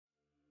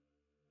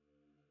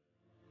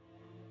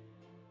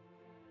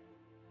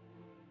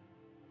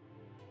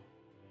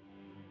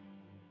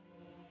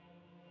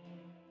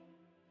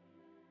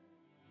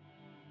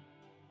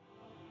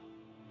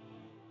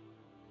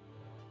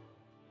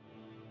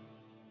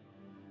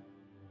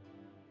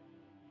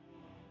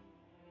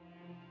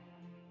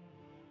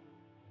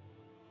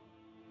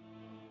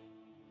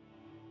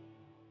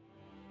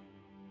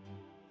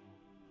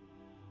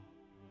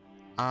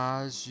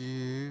as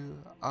you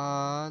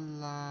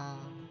allow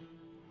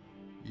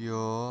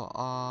your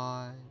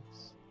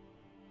eyes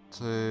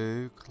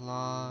to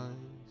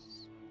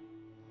close.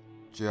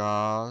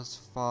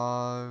 Just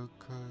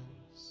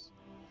focus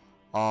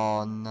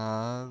on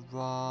the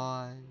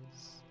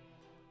rise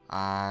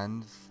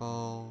and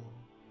fall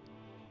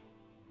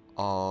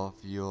of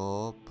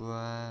your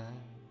breath,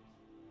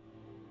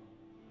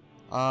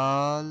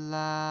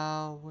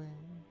 allowing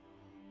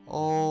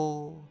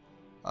all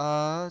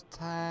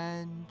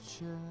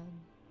attention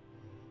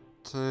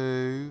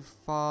to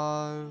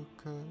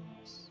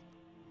focus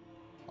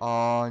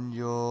on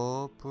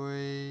your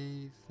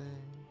breathing,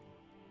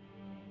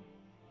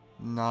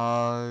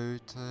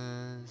 noticing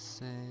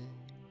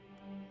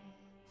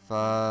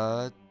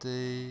the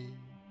deep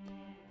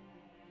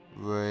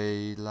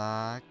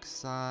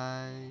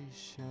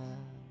relaxation,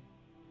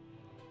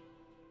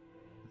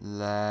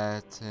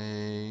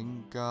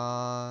 letting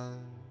go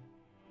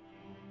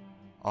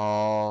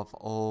of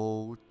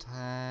all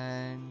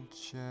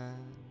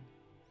tension,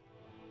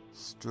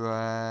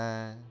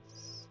 stress,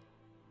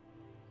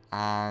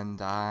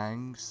 and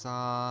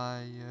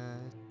anxiety,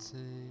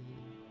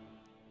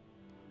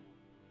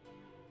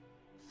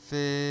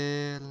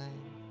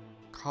 feeling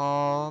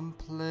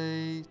completely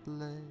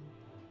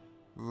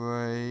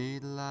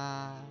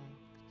relaxed.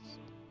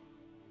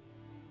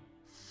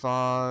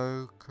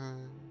 Focus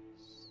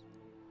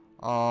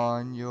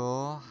on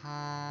your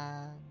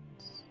hands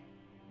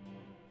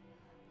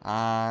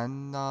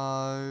and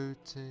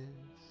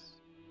notice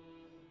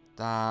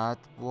that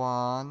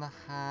one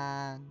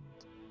hand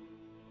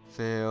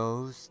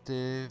feels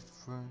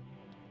different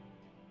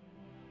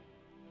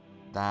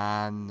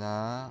than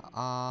the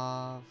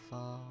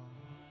other,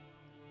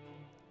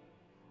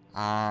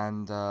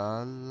 and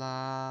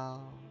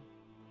allow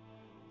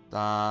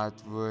that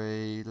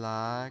relaxation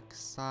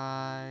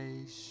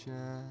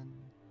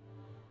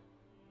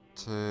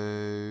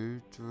to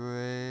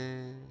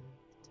drift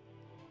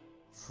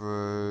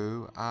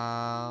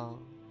throughout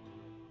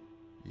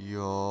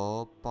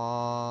your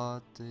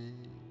body,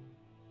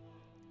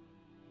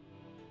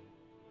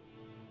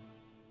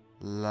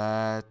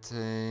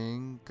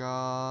 letting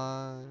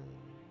go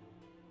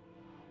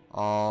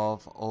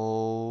of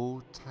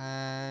all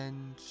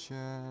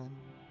tension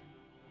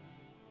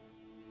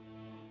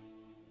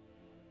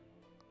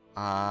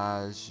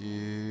as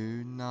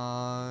you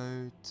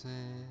notice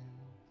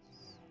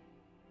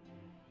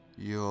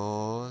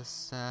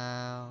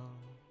yourself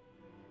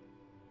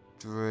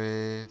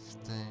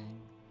drifting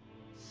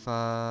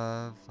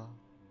further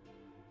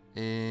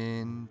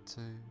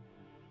into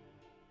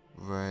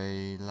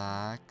relaxation.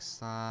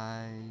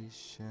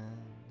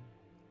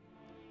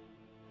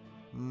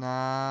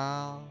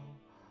 Now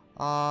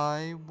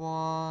I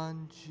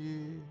want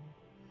you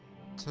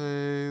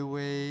to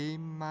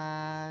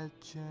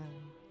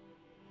imagine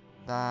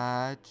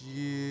that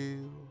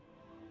you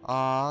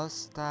are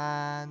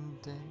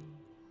standing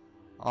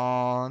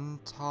on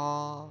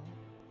top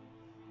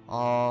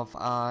of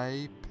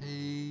a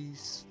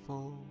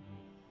peaceful,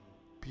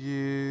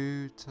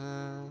 beautiful,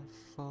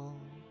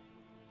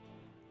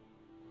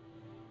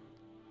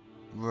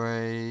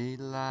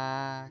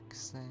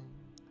 relaxing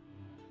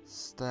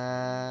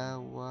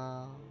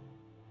stairwell,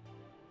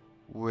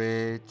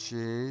 which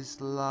is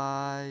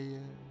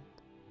layered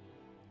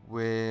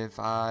with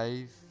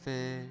a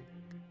thick,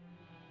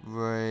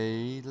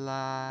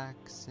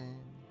 relaxing,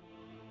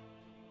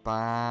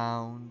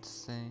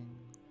 bouncing,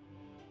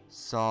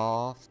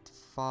 soft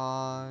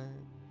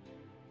foam,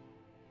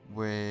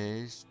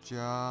 which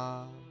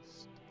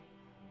just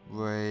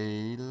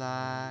relaxes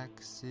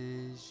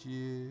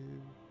you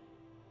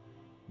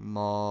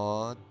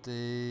more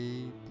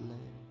deeply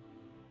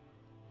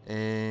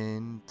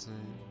into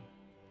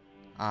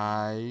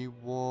a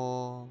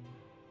warm,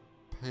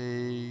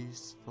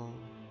 peaceful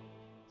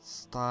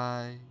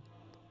state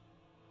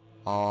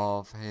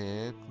of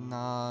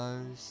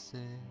hypnosis.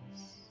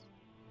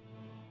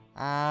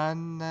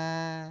 And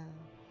there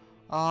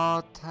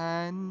are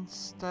 10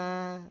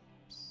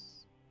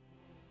 steps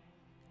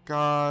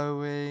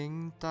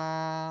going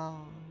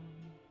down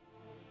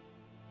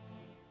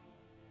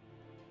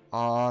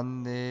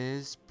on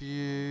this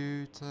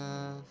beautiful,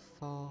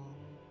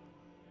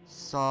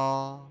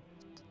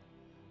 soft,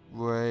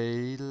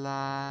 relaxing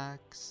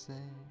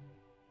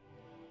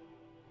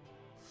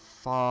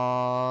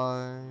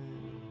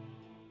foam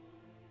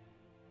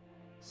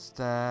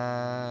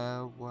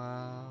stairwell.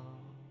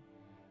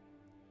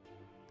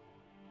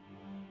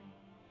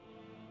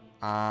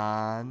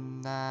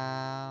 And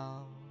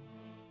now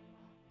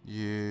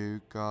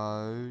you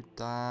go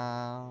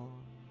down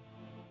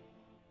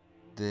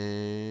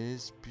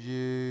this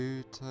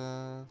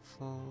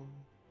beautiful,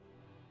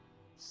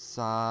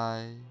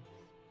 safe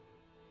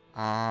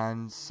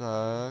and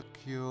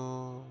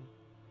secure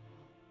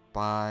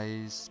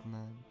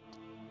basement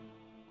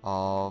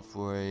of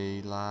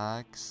relaxation,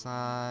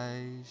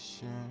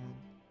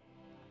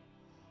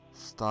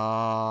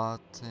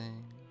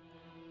 starting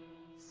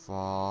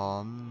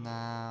from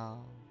now.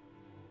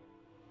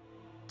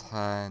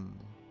 10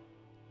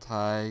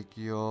 take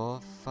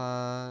your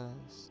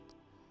first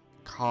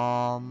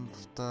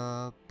comfortable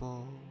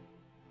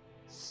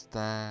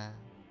step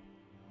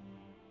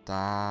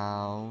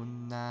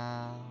down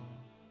now,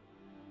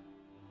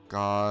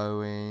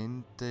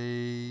 going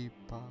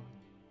deeper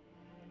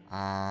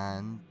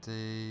and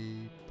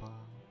deeper.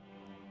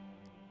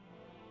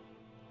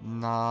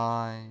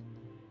 9.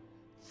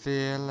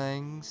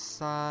 Feeling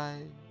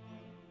safe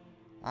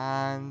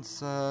and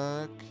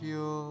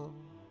secure,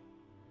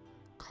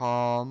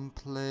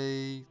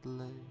 completely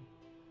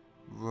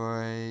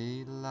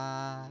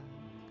relaxed,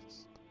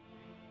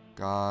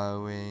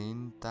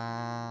 going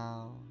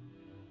down,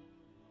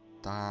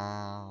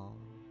 down,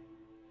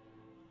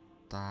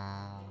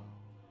 down.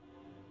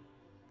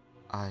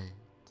 8.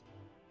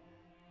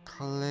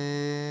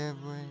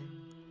 Clearing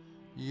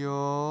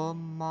your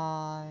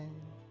mind,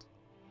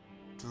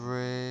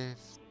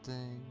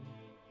 drifting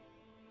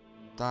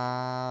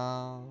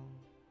down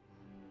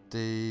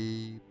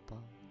deeper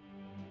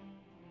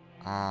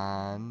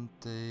and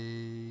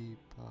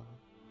deeper.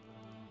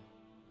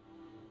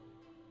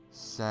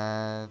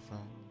 7.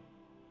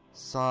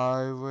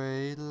 So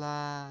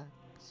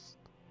relaxed,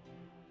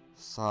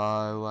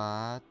 so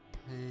at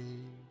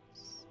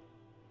peace,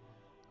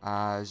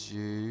 as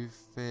you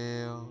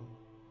feel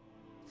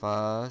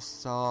the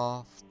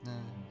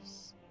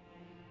softness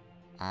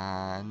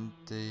and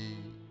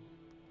deep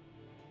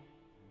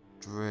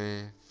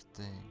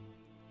drifting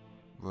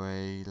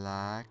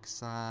relaxation.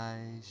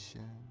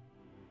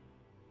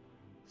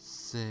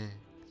 6.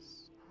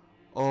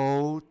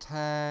 All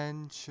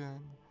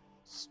tension,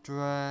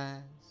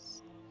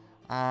 stress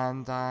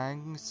and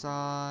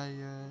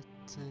anxiety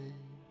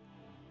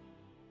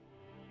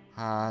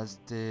has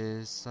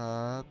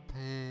disappeared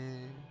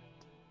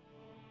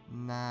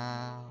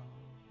now,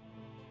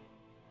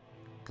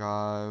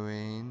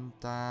 going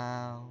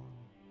down,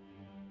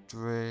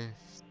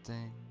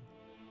 drifting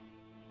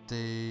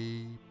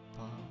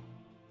deeper.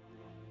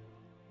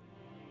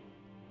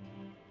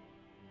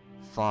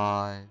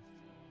 5.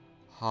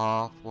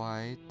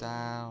 Halfway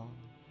down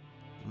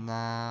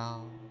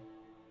now,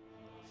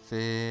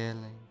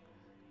 feeling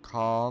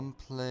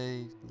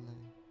completely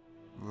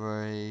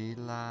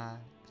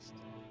relaxed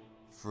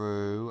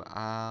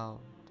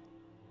throughout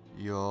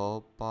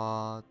your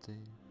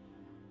body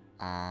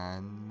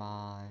and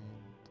mind.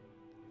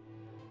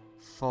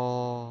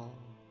 4.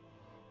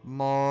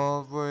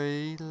 More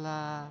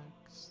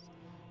relaxed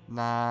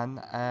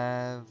than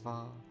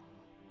ever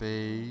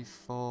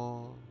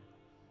before,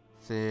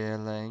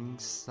 feeling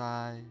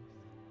safe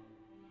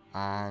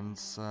and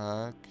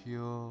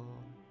secure.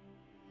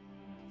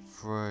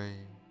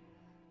 3.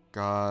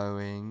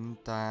 Going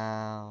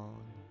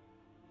down,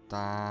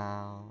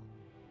 down,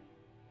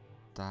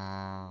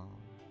 down,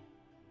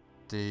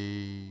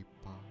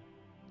 deeper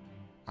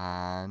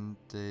and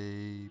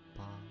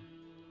deeper.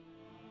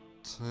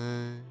 2.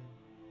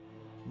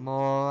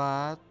 More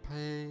at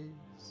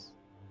peace,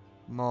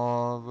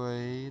 more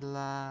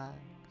relaxed,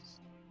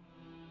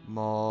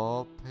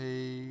 more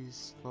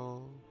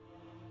peaceful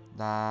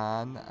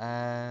than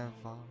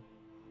ever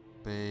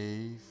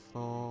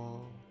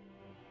before.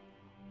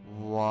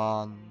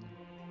 1.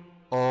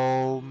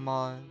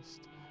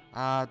 Almost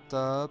at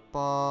the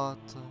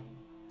bottom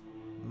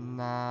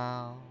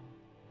now.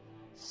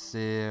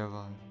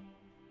 0.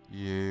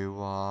 You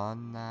are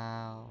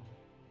now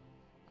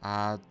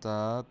at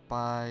the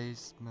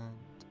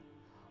basement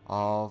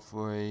of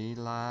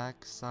relaxation,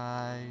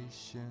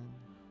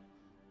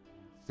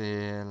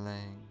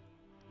 feeling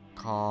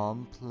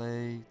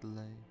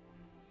completely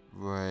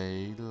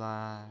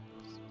relaxed.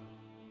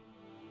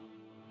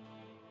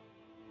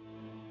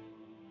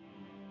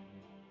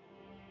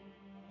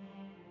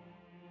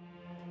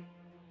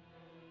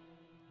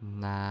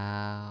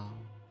 Now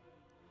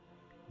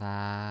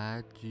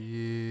that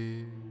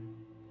you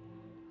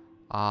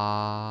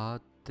are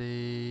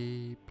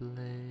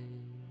deeply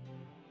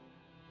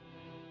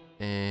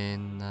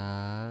in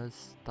a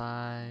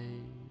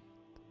state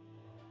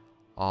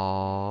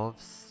of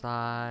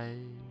safe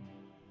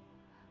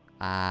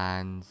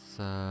and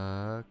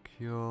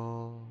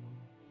secure,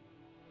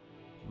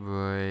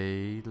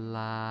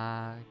 relaxing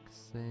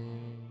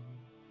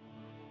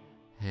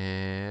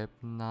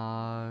hypnosis,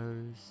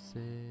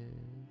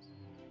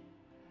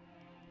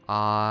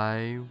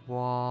 I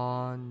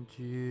want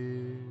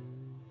you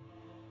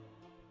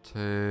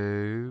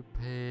to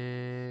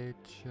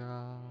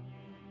picture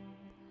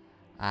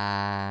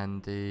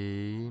and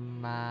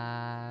imagine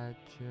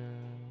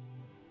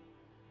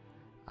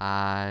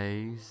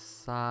a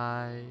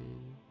safe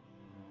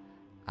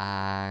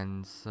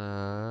and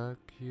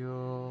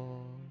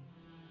secure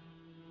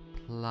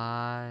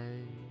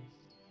place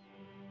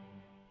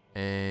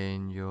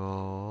in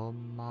your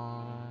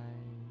mind.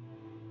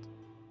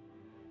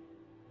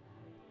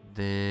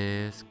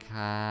 This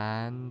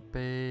can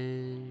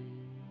be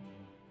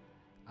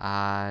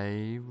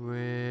a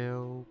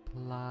real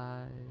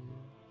place,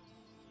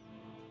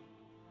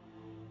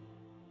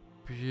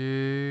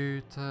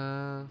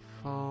 beautiful,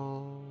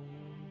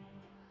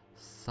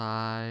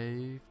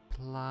 safe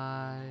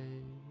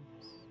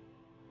place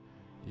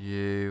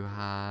you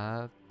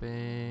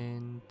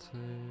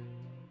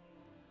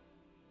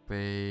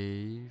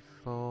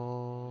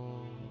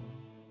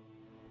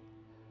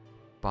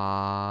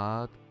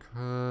but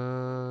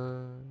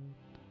could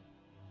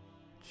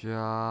just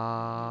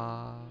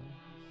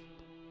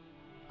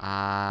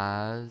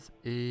as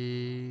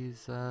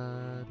easily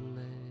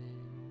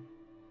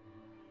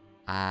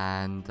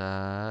and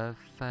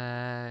effectively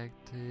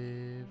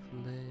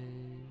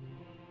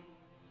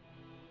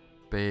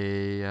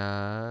be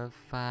a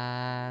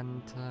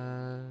fantasy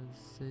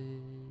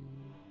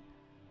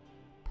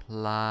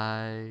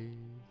place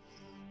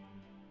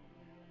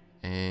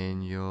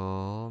in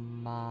your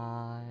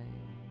mind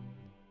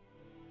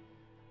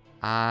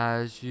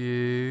as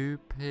you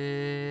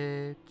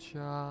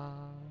picture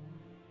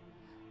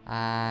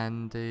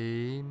and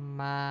imagine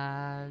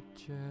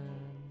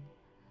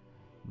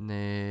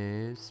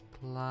this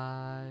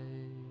place.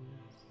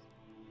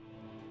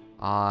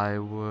 I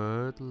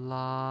would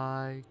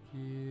like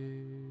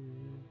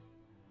you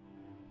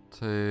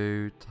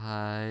to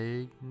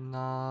take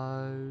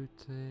notice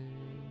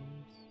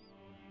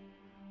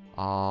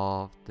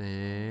of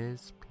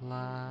this place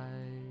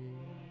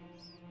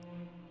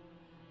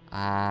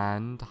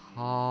and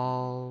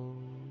hold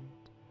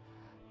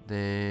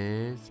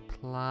this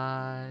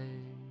place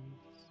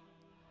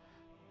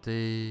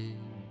deep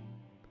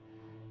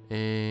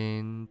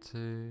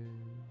into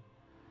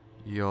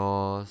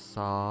your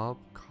subconscious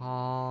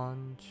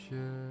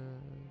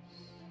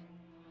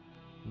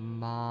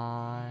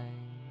mind,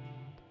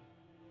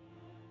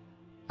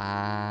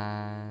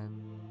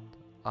 and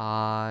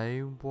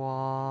I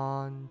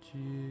want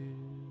you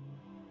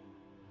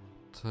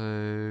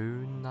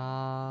to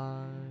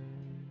know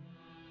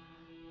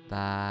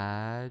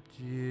that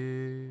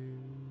you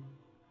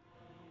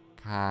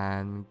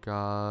can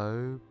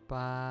go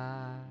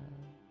back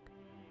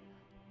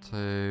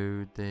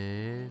to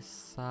this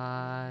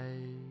safe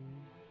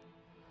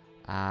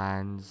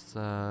and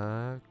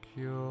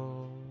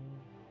secure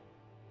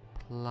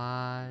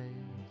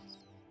place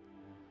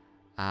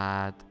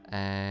at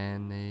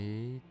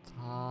any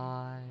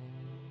time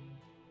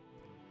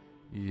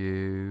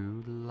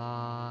you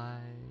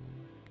like,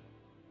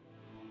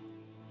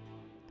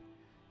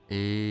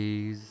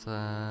 easily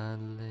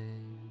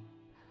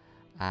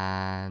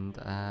and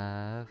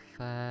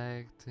effectively.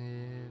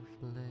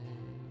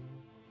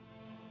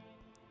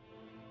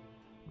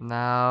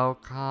 Now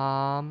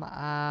come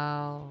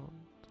out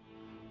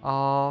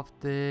of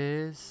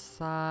this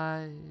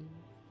safe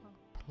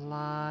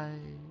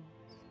place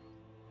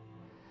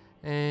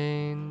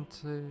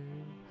into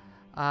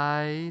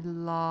a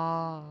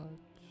large,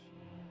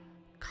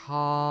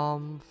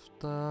 comfortable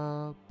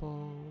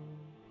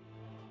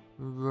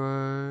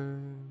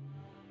room,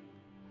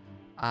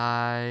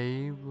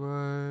 a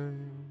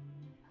room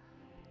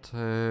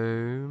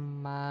to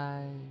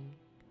make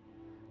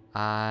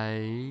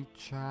a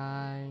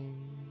change,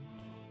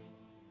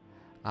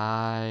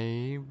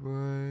 a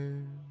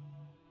room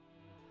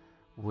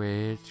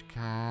which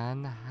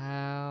can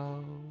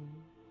help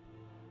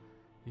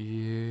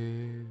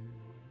you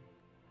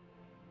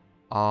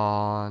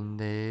on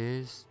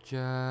this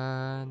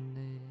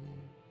journey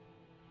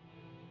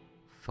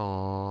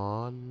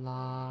for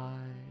life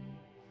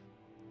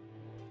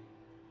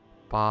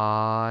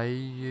by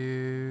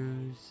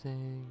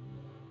using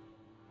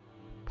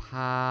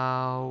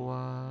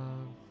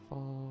powerful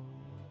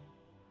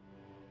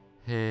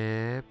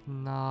hypnotic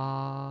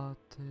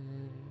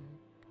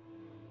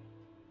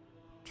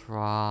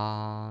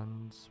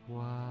trance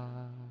work,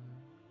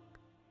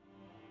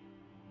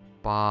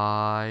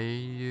 by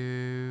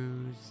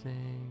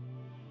using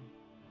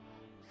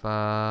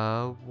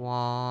the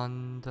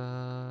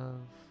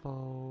wonderful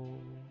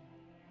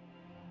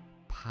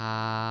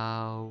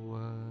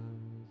powers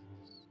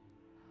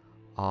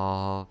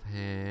of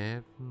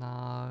hypnosis.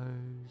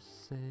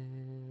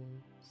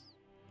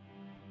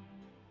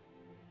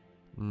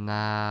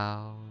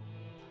 Now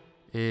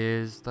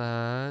is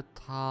the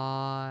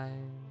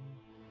time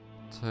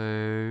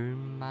to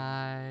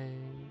make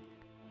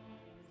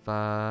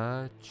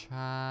the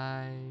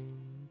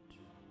change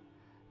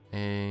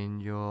in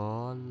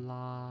your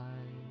life.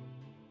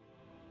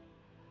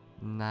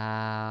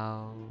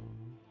 Now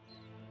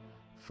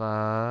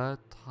the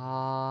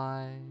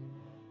time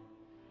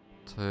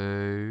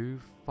to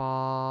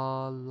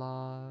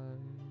follow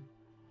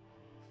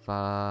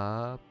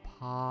the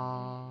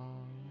path,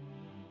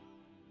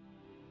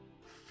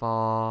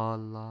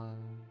 follow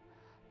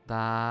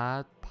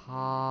that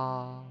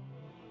path,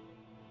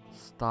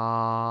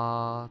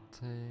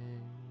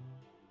 starting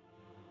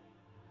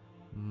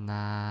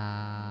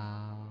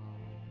now.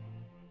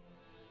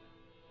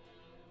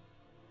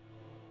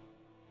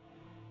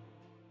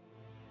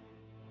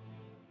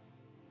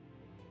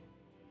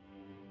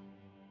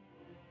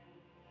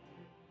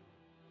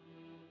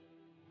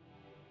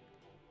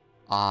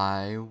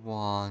 I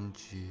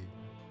want you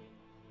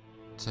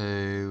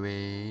to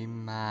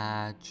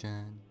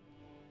imagine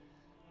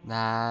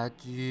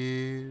that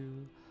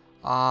you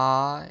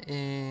are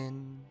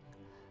in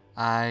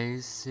a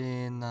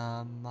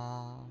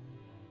cinema.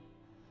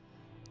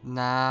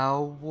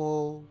 Now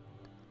walk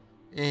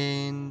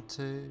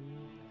into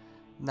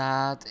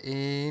that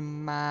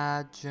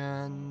imaginary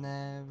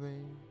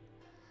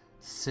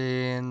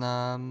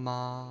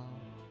cinema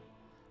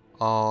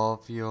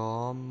of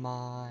your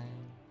mind.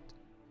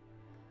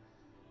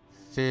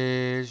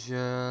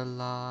 Visualize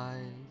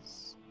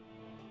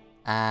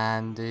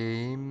and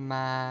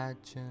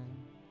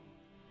imagine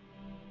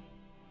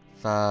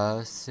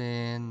the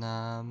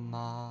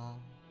cinema.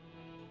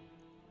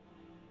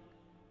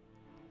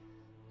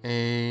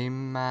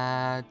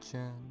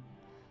 Imagine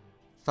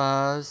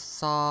the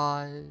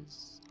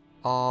size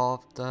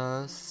of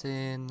the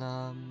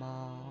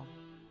cinema,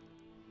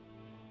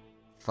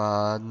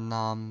 the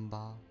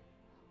number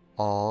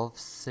of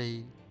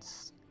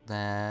seats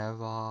there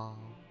are,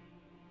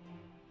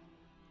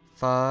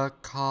 the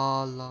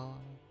color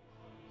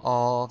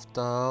of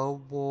the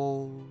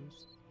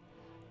walls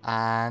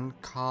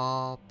and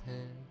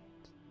carpet,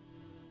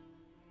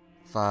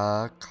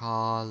 the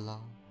color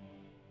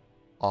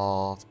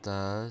of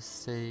the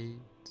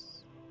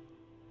seats,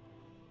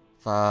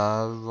 the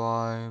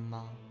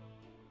aroma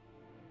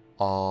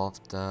of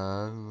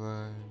the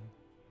room,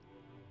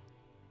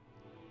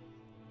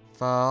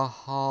 the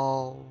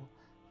whole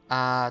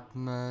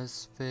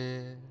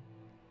atmosphere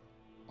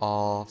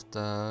of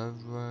the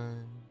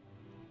room.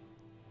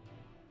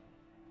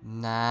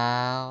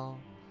 Now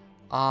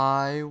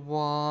I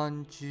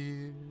want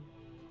you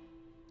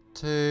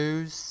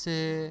to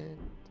sit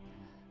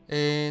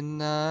in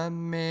the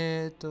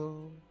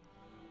middle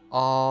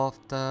of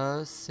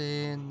the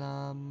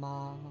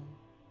cinema,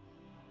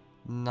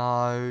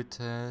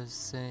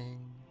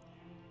 noticing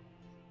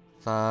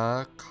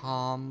the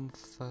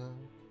comfort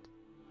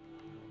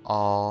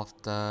of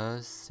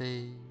the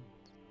seat.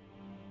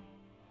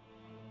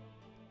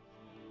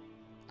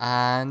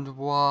 And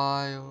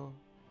while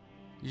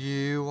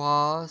you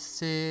are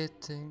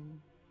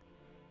sitting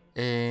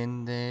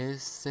in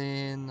this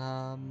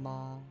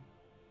cinema,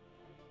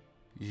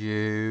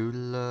 you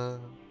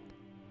look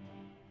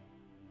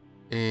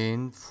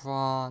in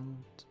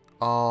front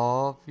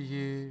of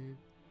you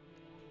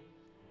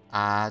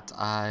at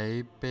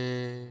a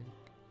big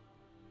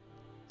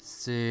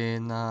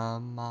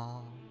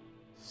cinema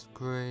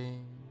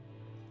screen,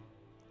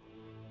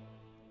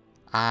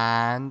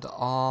 and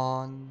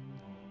on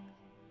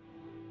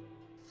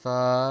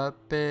the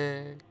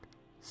big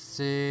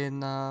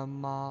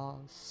cinema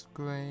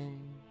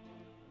screen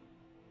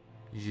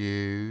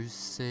you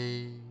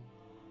see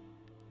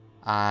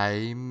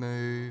a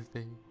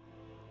movie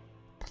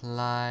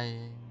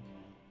playing.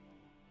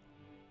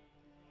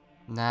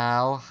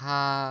 Now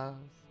have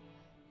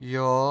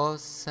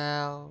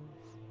yourself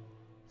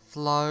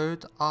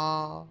float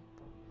up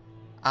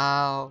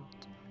out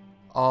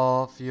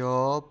of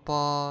your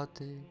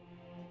body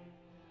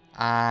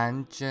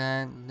and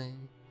gently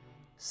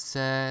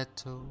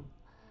settle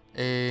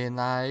in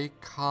a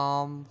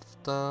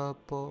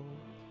comfortable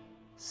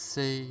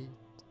seat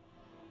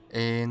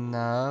in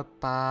the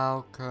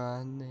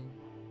balcony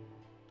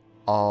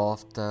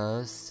of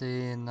the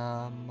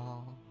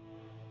cinema,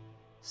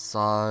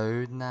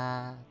 so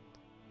that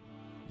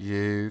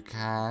you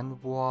can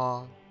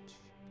watch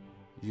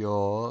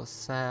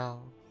yourself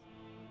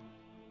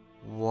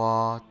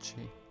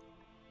watching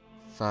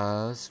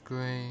the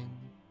screen.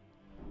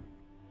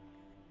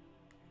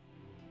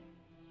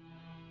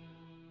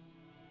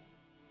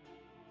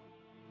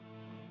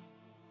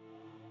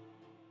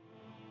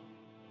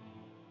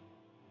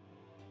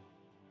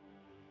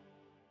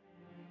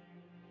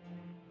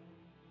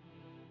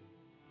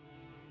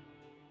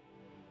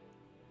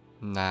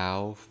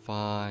 Now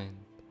find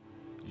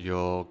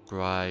your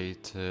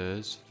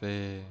greatest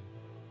fear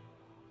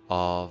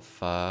of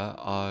the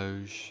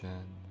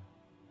ocean.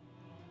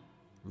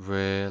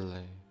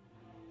 Really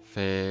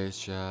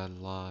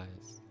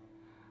visualize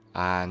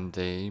and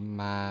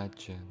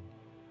imagine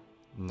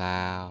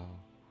now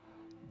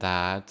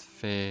that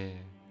fear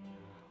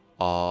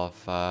of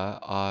the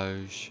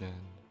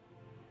ocean.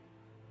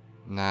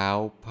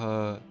 Now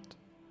put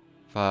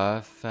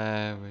the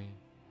very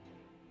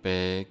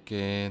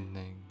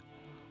beginning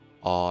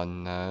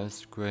on the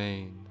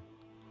screen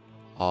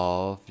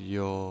of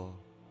your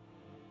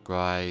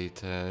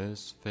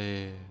greatest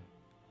fear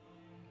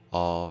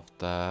of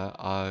the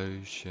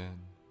ocean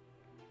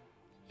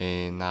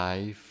in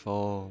a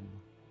form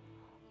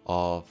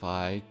of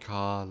a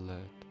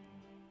colored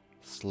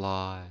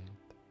slide.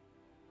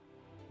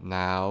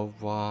 Now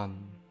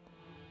run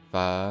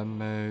the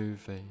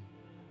movie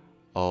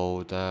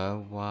all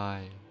the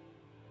way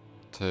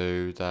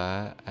to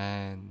the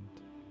end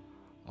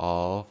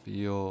of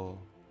your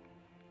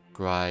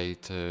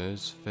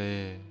greatest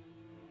fear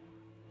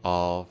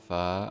of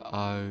the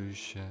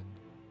ocean.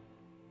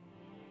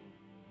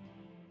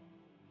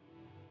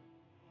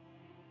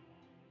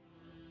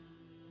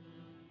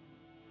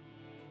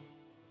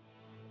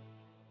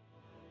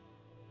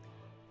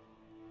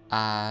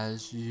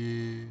 As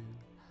you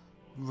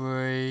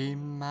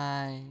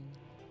remain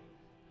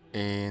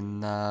in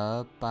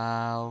the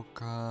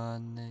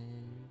balcony,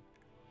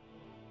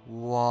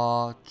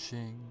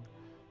 watching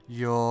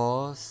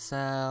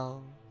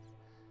yourself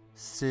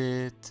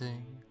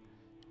sitting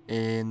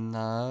in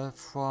the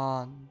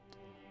front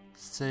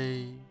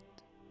seat,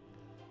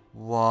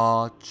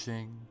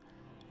 watching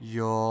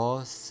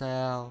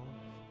yourself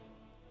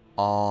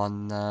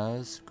on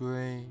the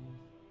screen.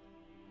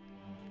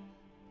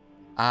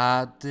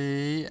 At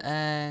the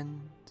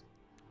end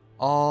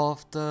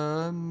of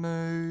the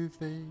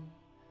movie,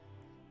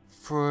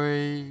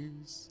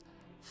 freeze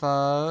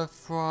the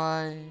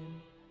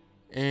frame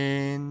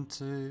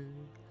into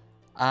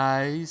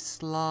a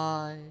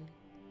slide.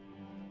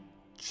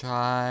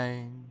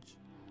 Change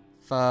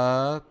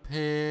the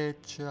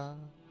picture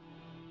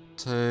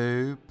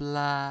to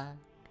black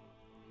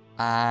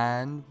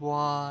and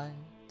white,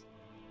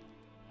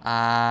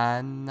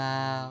 and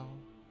now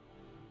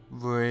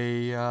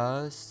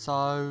reassociate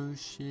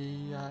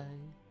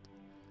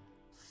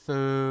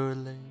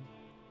fully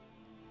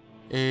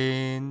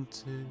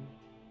into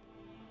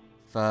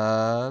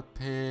the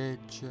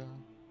picture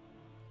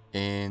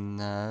in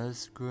the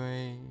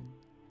screen.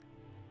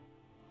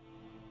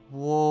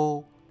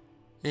 Walk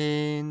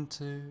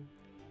into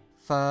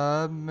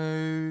the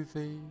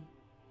movie.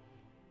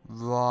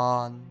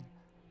 Run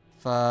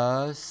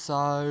the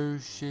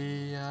associated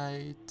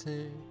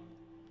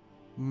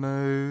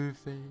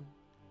movie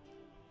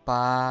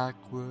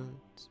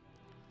backwards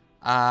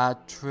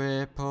at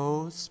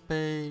triple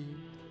speed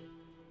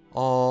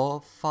or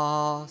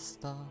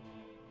faster,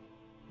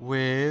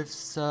 with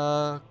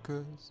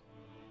circus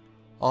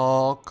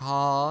or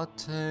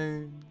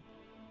cartoon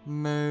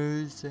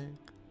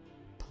music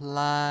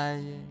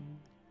playing,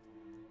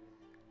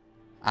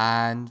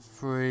 and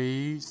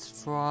freeze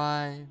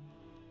frame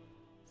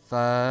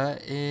the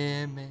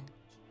image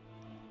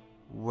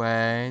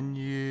when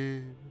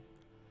you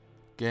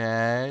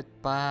get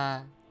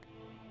back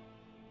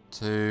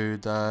to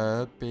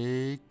the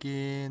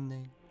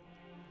beginning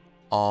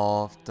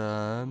of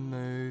the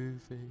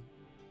movie.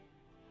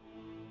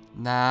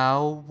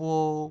 Now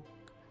walk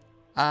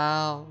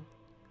out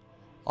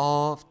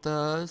of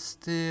the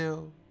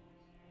still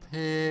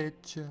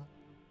picture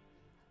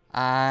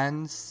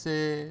and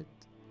sit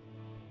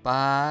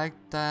back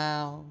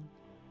down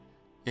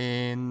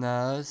in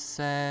the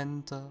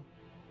center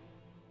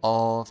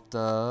of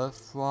the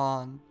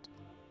front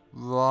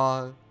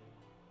row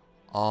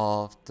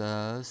of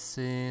the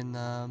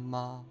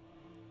cinema.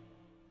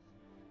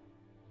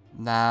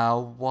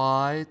 Now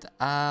white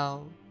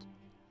out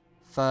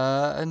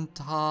the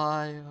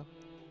entire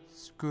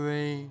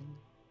screen.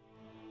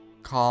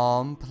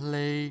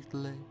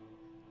 Completely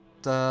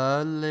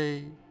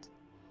delete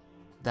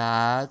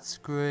that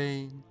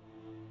screen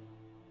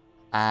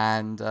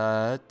and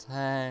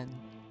attend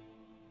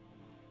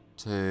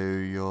to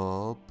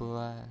your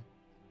breath.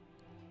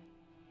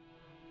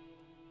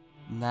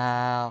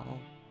 Now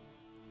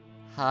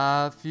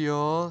have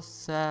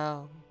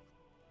yourself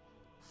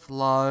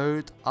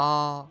float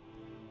up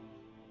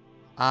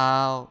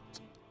out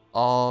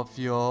of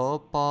your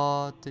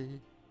body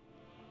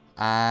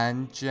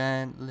and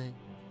gently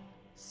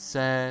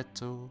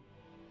settle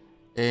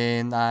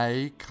in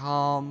a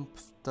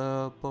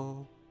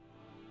comfortable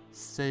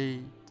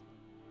seat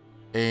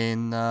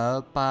in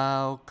the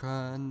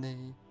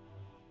balcony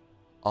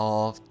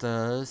of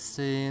the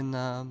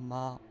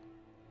cinema,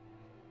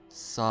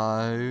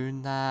 so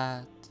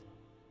that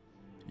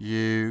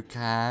you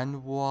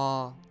can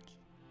watch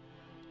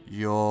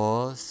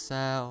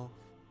yourself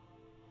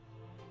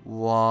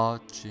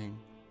watching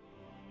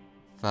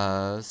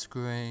the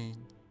screen.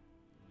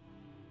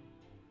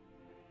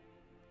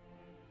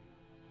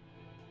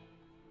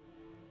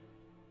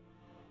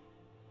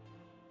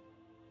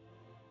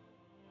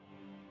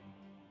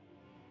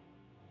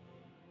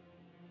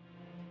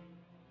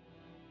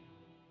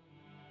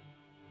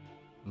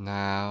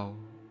 Now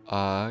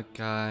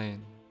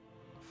again,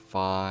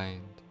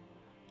 find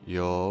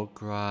your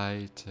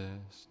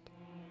greatest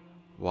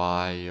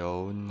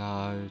while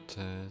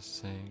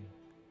noticing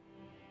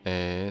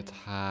it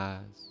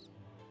has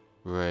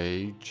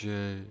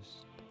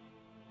reduced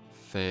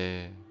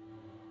fear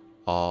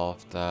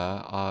of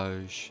the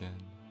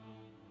ocean.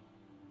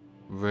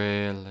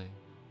 Really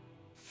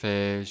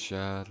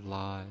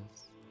visualize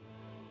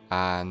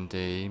and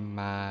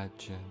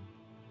imagine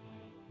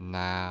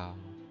now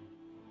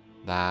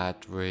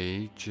that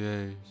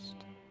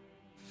reduced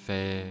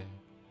fear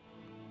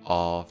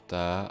of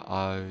the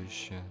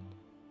ocean.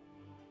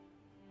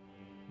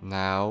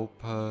 Now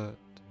put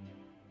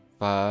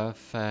the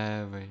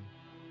very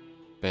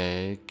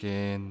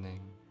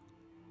beginning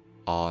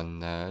on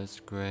the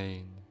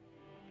screen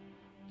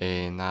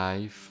in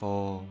a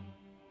form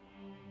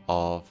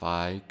of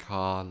a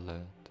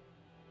colored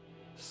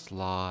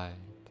slide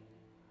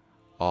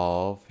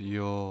of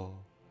your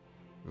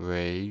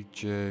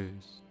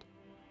reduced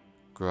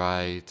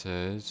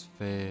greatest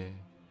fear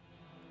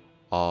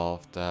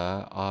of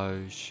the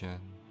ocean.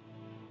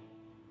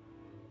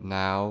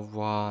 Now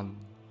run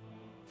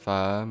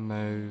the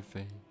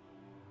movie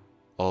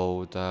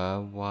all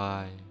the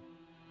way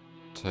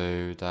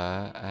to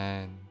the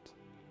end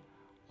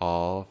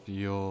of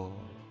your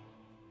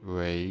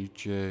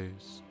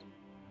reduced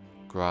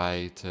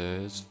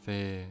greatest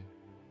fear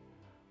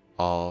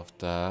of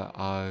the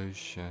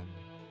ocean.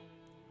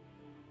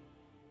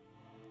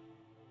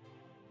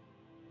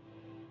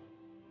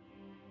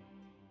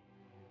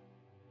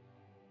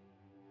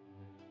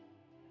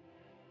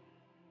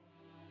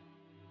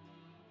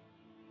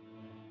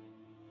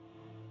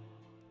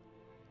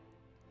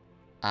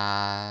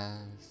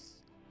 as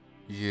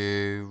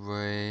you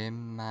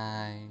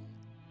remain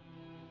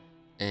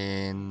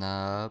in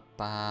the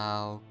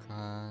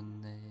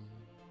balcony,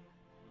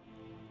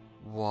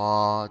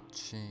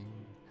 watching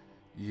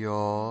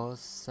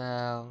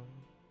yourself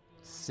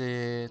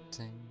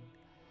sitting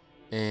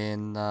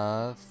in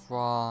the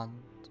front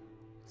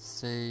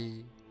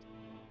seat,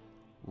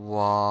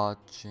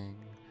 watching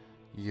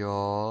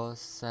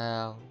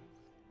yourself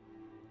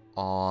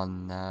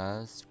on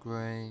the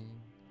screen.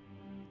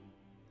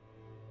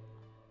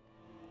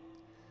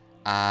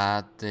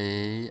 At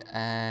the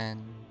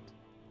end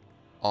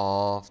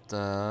of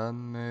the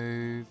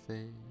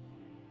movie,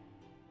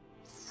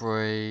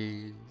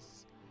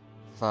 freeze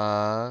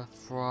the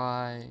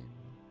frame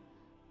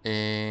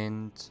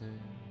into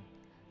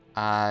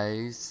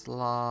a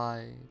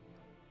slide,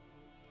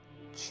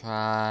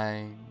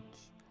 change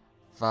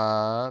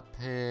the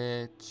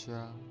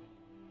picture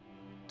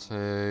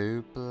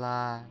to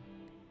black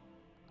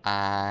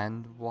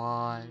and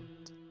white,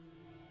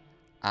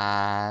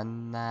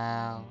 and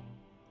now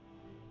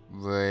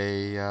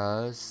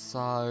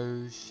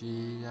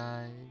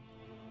reassociate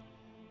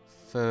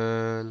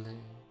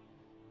fully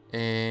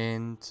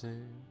into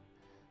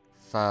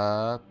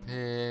the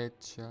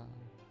picture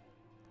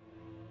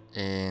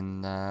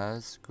in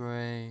the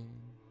screen.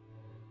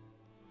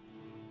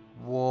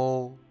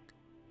 Walk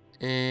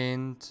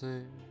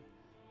into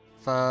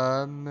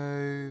the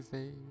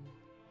movie,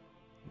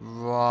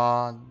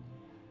 run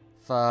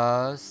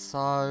the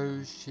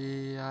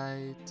associated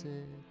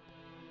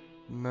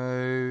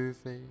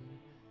movie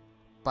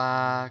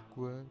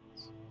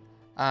backwards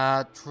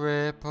at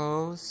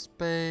triple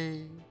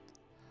speed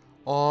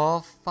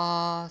or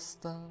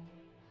faster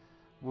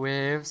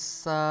with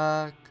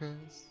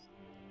circus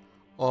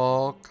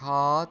or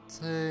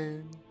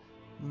cartoon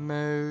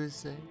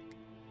music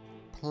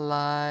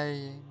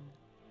playing,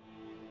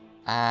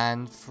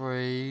 and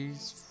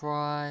freeze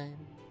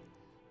frame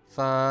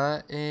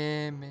the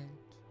image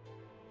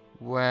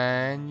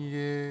when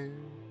you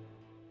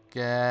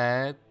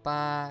get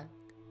back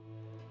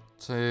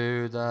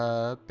to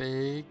the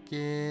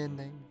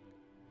beginning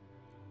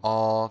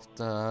of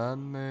the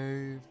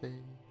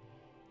movie.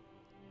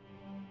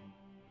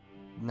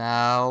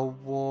 Now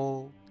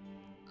walk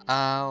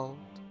out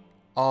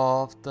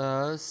of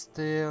the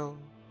still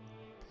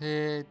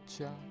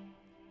picture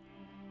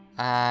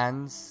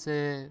and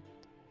sit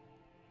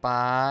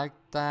back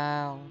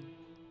down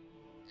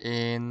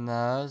in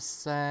the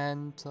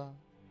center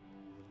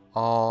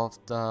of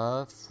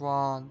the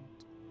front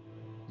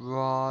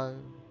row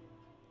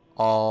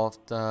of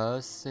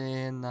the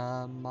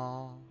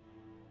cinema.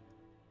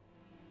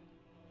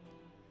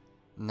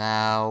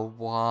 Now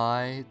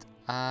white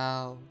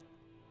out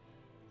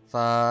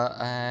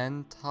the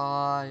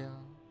entire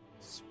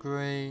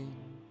screen,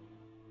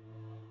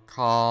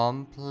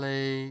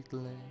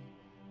 completely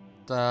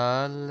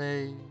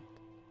delete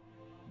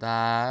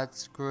that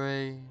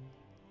screen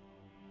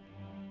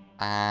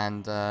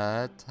and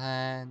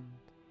attend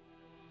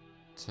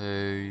to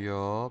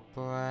your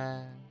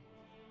breath.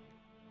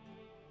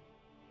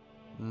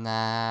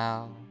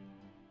 Now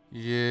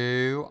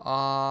you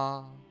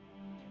are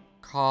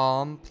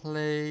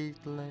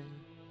completely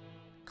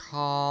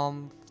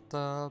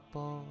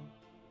comfortable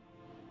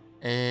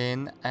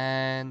in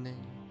any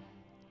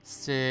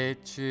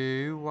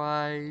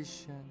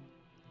situation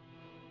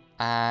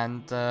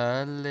and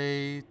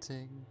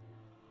deleting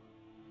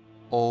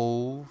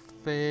all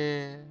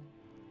fear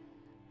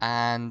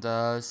and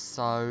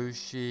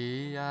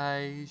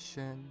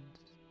associations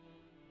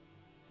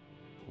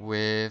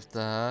with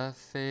the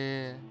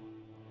fear,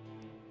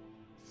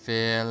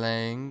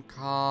 feeling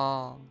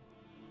calm,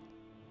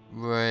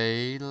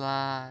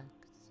 relaxed,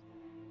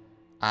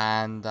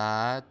 and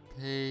at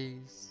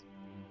peace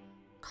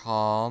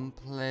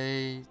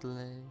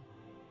completely,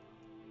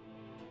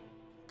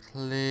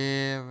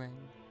 clearing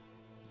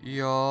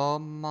your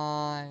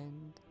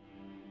mind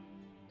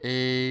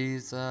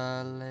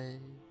easily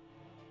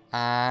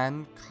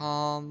and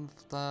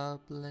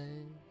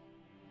comfortably.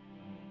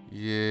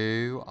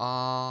 You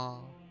are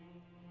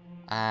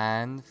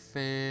and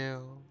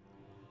feel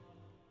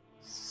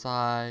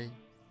safe,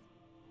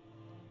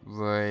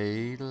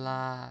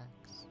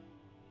 relaxed,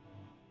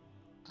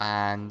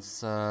 and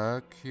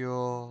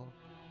secure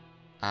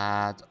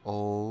at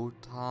all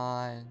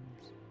times.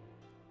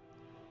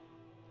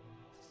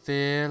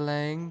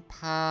 Feeling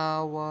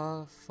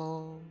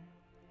powerful,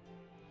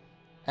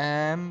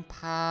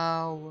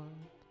 empowered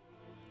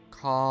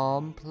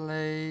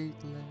completely,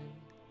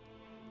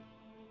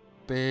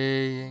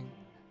 being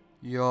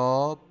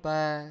your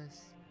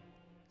best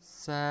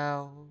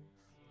self.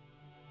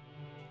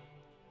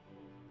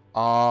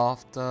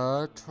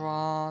 After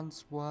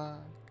trance work,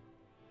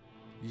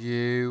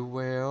 you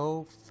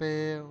will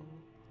feel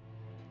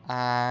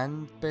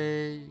and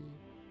be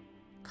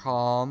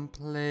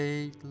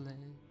completely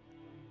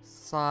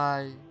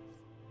safe,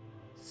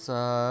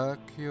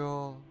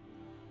 secure,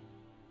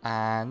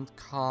 and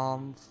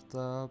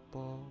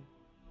comfortable.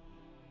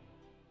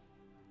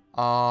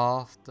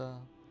 After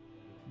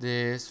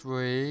this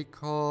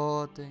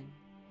recording,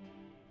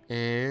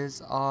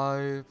 is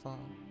over,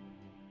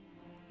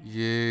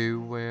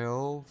 you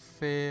will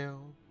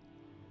feel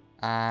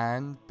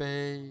and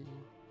be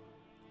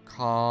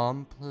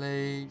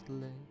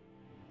completely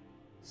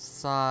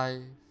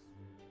safe,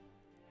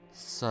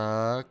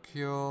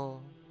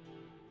 secure,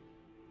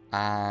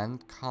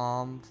 and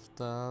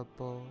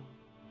comfortable.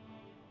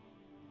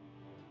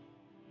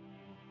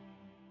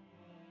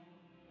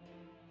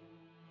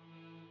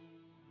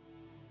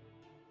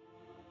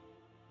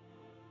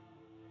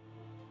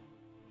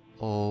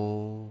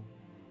 All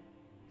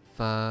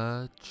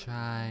the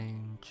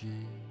changes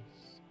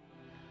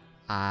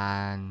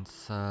and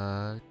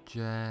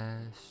suggestions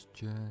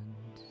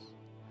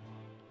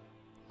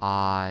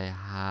I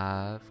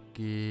have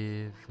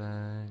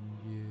given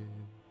you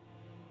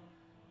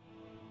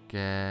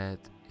get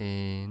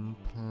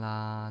implanted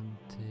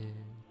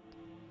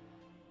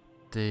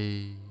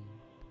deep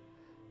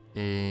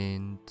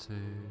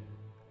into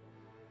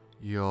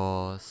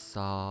your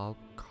subconscious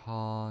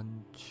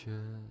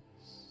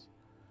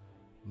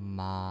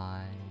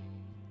mind.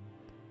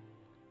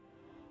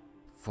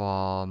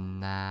 From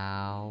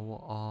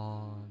now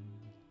on,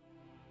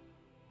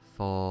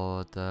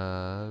 for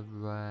the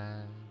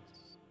rest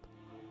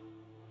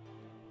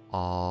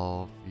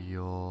of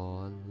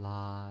your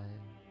life,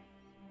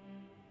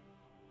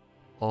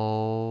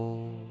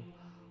 all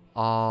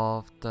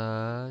of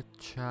the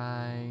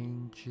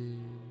changes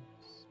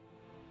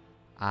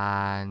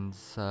and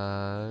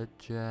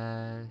suggestions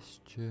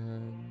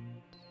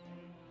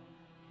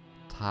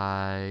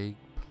take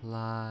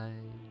place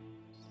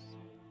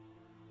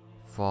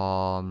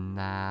from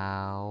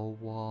now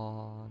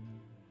on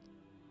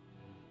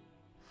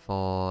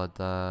for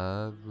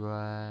the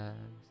rest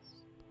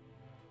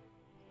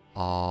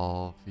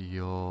of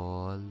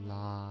your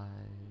life.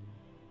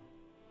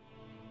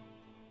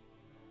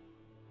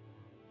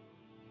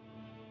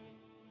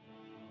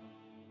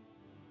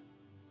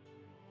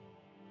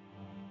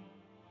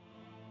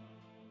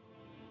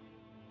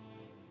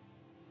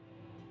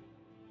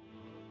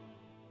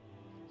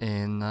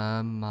 In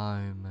a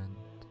moment,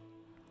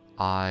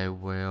 I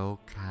will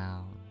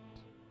count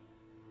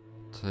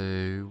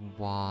to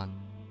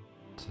 1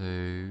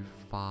 to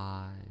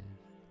 5,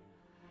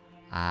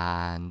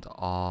 and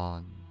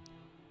on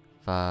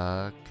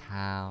the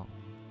count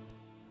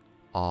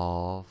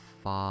of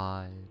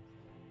 5,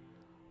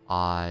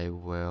 I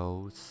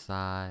will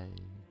say,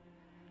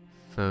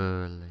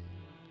 fully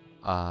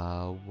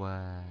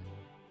aware.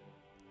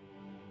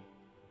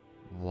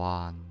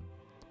 1.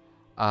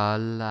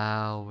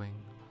 Allowing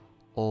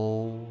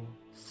all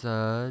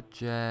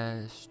suggestions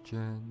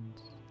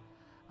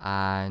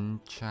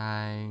and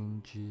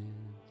changes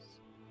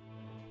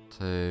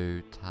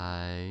to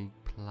take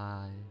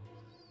place.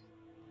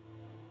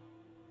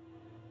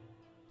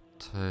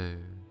 2.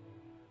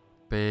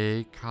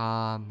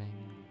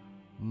 Becoming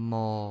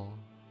more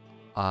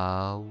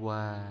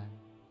aware.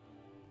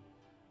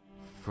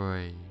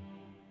 3.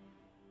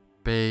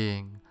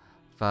 Being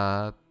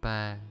the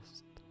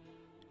best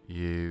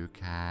you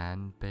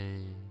can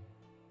be.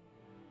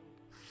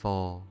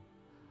 4.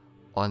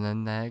 On the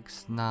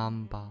next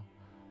number,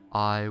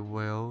 I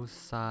will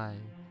say,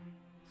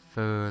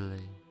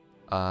 fully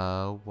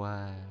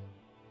aware.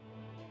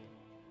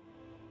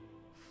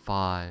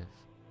 5.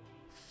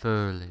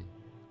 Fully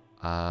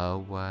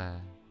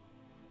aware.